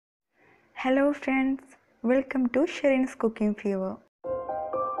Hello friends, welcome to Sherin'z Cooking Fever.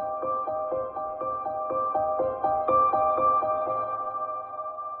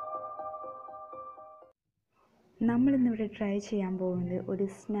 നമ്മളിന്നിവിടെ try ചെയ്യാൻ പോകുന്നത് ഒരു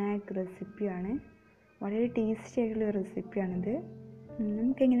സ്നാക്ക് റെസിപ്പിയാണ്. വളരെ ടേസ്റ്റി ആയിട്ടുള്ള റെസിപ്പിയാണിത്.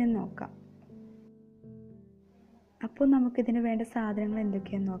 നമുക്കെങ്ങനെയെന്ന് നോക്കാം. അപ്പോൾ നമുക്കിതിന് വേണ്ട സാധനങ്ങൾ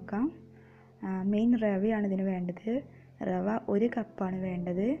എന്തൊക്കെയാണെന്ന് നോക്കാം. മെയിൻ റവയാണ് ഇതിന് വേണ്ടത്. റവ 1 കപ്പാണ്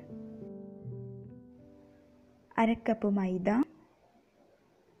വേണ്ടത്. 1/2 കപ്പ് മൈദ,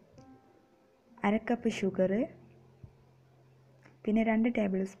 1/2 കപ്പ് ഷുഗർ, പിന്നെ 2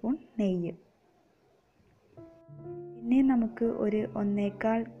 ടേബിൾ സ്പൂൺ നെയ്യ്. പിന്നെ നമുക്ക് ഒരു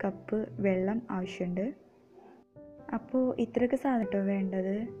 1/4 കപ്പ് വെള്ളം ആവശ്യമുണ്ട്. അപ്പോൾ ഇത്രയൊക്കെ സാധനം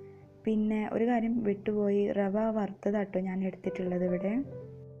വേണ്ടത്. പിന്നെ ഒരു കാര്യം വിട്ടുപോയി, റവ വറുത്തതാട്ടോ ഞാൻ എടുത്തിട്ടുള്ളത് ഇവിടെ.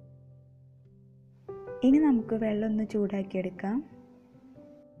 ഇനി നമുക്ക് വെള്ളം ഒന്ന് ചൂടാക്കിയെടുക്കാം.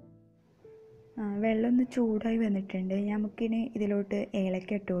 വെള്ളം ഒന്ന് ചൂടായി വന്നിട്ടുണ്ട്. നമുക്കിനി ഇതിലോട്ട്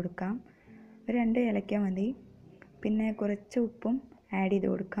ഏലക്ക ഇട്ട് കൊടുക്കാം. 2 ഏലക്ക മതി. പിന്നെ കുറച്ച് ഉപ്പും ആഡ് ചെയ്ത്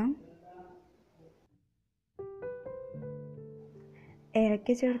കൊടുക്കാം.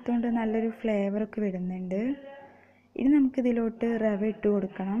 ഏലക്ക ചേർത്തുകൊണ്ട് നല്ലൊരു ഫ്ലേവറൊക്കെ വരുന്നുണ്ട്. ഇനി നമുക്കിതിലോട്ട് റവ ഇട്ട്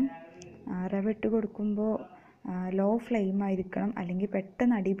കൊടുക്കണം. റവ ഇട്ട് കൊടുക്കുമ്പോൾ ലോ ഫ്ലെയിം ആയിരിക്കണം, അല്ലെങ്കിൽ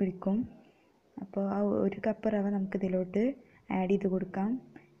പെട്ടെന്ന് അടി പിടിക്കും. അപ്പോൾ ആ 1 കപ്പ് റവ നമുക്കിതിലോട്ട് ആഡ് ചെയ്ത് കൊടുക്കാം.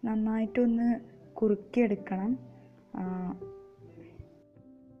 നന്നായിട്ടൊന്ന് കുറുക്കിയെടുക്കണം.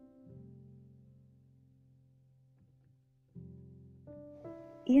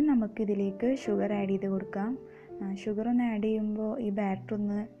 ഇനി നമുക്കിതിലേക്ക് ഷുഗർ ആഡ് ചെയ്ത് കൊടുക്കാം. ഷുഗർ ഒന്ന് ആഡ് ചെയ്യുമ്പോൾ ഈ ബാറ്റർ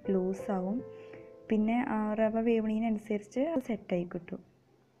ഒന്ന് ലൂസാവും. പിന്നെ റവ വേവണതിനനുസരിച്ച് സെറ്റായി കിട്ടും.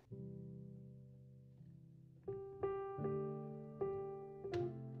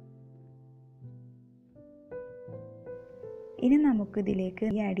 ഇനി നമുക്കിതിലേക്ക്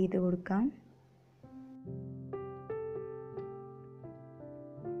ആഡ് ചെയ്ത് കൊടുക്കാം.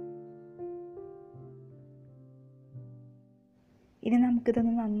 ഇനി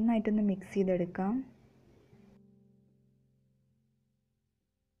നമുക്കിതൊന്ന് നന്നായിട്ടൊന്ന് മിക്സ് ചെയ്തെടുക്കാം.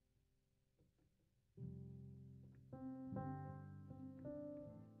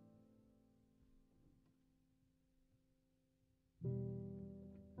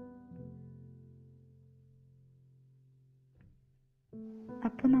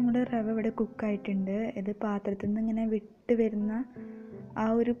 അപ്പോൾ നമ്മുടെ റവ ഇവിടെ കുക്കായിട്ടുണ്ട്. ഇത് പാത്രത്തിൽ നിന്ന് ഇങ്ങനെ വിട്ട് വരുന്ന ആ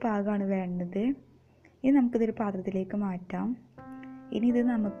ഒരു പാകമാണ് വേണ്ടത്. ഇനി നമുക്കിതൊരു പാത്രത്തിലേക്ക് മാറ്റാം. ഇനി ഇത്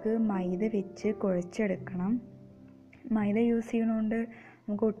നമുക്ക് മൈദ വെച്ച് കുഴച്ചെടുക്കണം. മൈദ യൂസ് ചെയ്യണോണ്ട്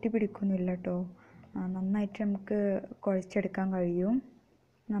നമുക്ക് ഒട്ടി പിടിക്കൊന്നുമില്ല കേട്ടോ. നന്നായിട്ട് നമുക്ക് കുഴച്ചെടുക്കാൻ കഴിയും.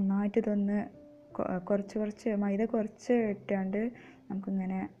 നന്നായിട്ട് ഇതൊന്ന് കുറച്ച് മൈദ കുറച്ച് ഇട്ടാണ്ട്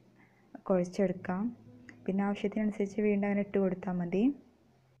നമുക്കിങ്ങനെ കുഴച്ചെടുക്കാം. പിന്നെ ആവശ്യത്തിനനുസരിച്ച് വീണ്ടും അങ്ങനെ ഇട്ട് കൊടുത്താൽ മതി.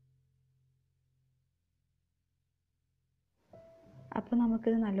 അപ്പോൾ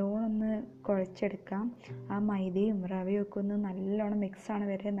നമുക്കിത് നല്ലോണം ഒന്ന് കുഴച്ചെടുക്കാം. ആ മൈദയും റവയും ഒക്കെ ഒന്ന് നല്ലോണം മിക്സാണ്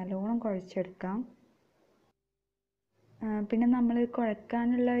വരെ നല്ലോണം കുഴച്ചെടുക്കാം. പിന്നെ നമ്മൾ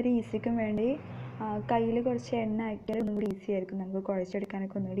കുഴക്കാനുള്ള ഒരു ഈസിക്കും വേണ്ടി കയ്യിൽ കുറച്ച് എണ്ണ ആക്കിയാൽ ഒന്നുകൂടി ഈസി ആയിരിക്കും. നമുക്ക്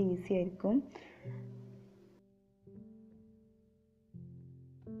കുഴച്ചെടുക്കാനൊക്കെ ഒന്നുകൂടി ഈസി ആയിരിക്കും.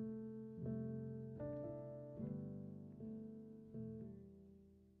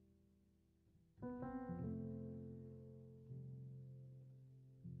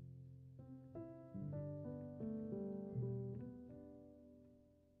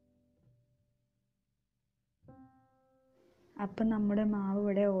 അപ്പം നമ്മുടെ മാവ്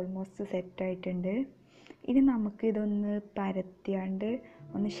ഇവിടെ ഓൾമോസ്റ്റ് സെറ്റായിട്ടുണ്ട്. ഇനി നമുക്കിതൊന്ന് പരത്തിയാണ്ട്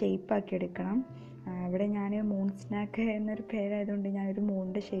ഒന്ന് ഷേപ്പാക്കി എടുക്കണം. ഇവിടെ ഞാൻ മൂൺ സ്നാക്ക് എന്നൊരു പേരായതുകൊണ്ട് ഞാനൊരു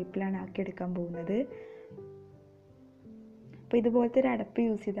മൂണിൻ്റെ ഷേപ്പിലാണ് ആക്കിയെടുക്കാൻ പോകുന്നത്. അപ്പോൾ ഇതുപോലത്തെ ഒരു അടപ്പ്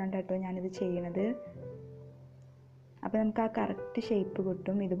യൂസ് ചെയ്താണ്ട് കേട്ടോ ഞാനിത് ചെയ്യണത്. അപ്പോൾ നമുക്ക് ആ കറക്റ്റ് ഷേപ്പ്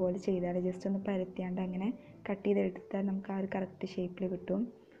കിട്ടും. ഇതുപോലെ ചെയ്താൽ ജസ്റ്റ് ഒന്ന് പരത്തിയാണ്ട് അങ്ങനെ കട്ട് ചെയ്തെടുത്താൽ നമുക്ക് ആ ഒരു കറക്റ്റ് ഷേപ്പിൽ കിട്ടും.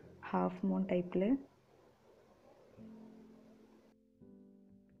 ഹാഫ് മൂൺ ടൈപ്പിൽ.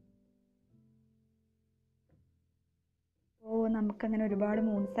 നമുക്കങ്ങനെ ഒരുപാട്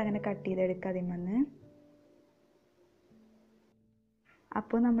മൂൺസ് അങ്ങനെ കട്ട് ചെയ്തെടുക്കാം അതിൽ നിന്ന്.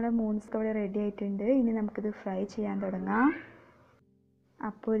 അപ്പോൾ നമ്മുടെ മൂൺസ് ഇവിടെ റെഡി ആയിട്ടുണ്ട്. ഇനി നമുക്കിത് ഫ്രൈ ചെയ്യാൻ തുടങ്ങാം.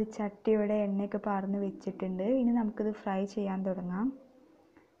 അപ്പോൾ ഒരു ചട്ടിയുടെ എണ്ണയൊക്കെ പാർന്ന് വെച്ചിട്ടുണ്ട്. ഇനി നമുക്കിത് ഫ്രൈ ചെയ്യാൻ തുടങ്ങാം.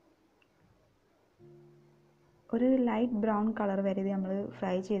 ഒരു ലൈറ്റ് ബ്രൗൺ കളർ വരെ ഇത് നമ്മൾ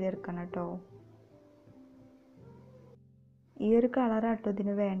ഫ്രൈ ചെയ്തെടുക്കണം കേട്ടോ. ഈ ഒരു കളറാട്ടോ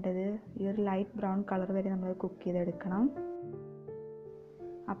ഇതിന് വേണ്ടത്. ഈ ഒരു ലൈറ്റ് ബ്രൗൺ കളർ വരെ നമ്മൾ കുക്ക് ചെയ്തെടുക്കണം.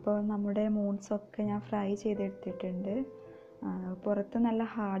 അപ്പോൾ നമ്മുടെ മൂൺസൊക്കെ ഞാൻ ഫ്രൈ ചെയ്തെടുത്തിട്ടുണ്ട്. പുറത്ത് നല്ല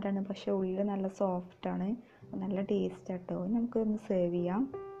ഹാർഡാണ്, പക്ഷേ ഉള്ളിൽ നല്ല സോഫ്റ്റാണ്. നല്ല ടേസ്റ്റ് ആട്ടോ. നമുക്കൊന്ന് സെർവ് ചെയ്യാം.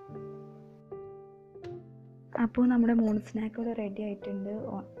 അപ്പോൾ നമ്മുടെ 3 സ്നാക്ക് ഇവിടെ റെഡി ആയിട്ടുണ്ട്.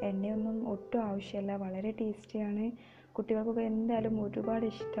 എണ്ണയൊന്നും ഒട്ടും ആവശ്യമില്ല, വളരെ ടേസ്റ്റിയാണ്. കുട്ടികൾക്കൊക്കെ എന്തായാലും ഒരുപാട്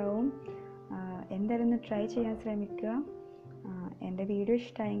ഇഷ്ടമാവും. എന്തായാലും ഒന്ന് ട്രൈ ചെയ്യാൻ ശ്രമിക്കുക. എൻ്റെ വീഡിയോ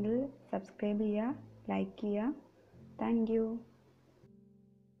ഇഷ്ടമായെങ്കിൽ സബ്സ്ക്രൈബ് ചെയ്യുക, ലൈക്ക് ചെയ്യുക. Thank you.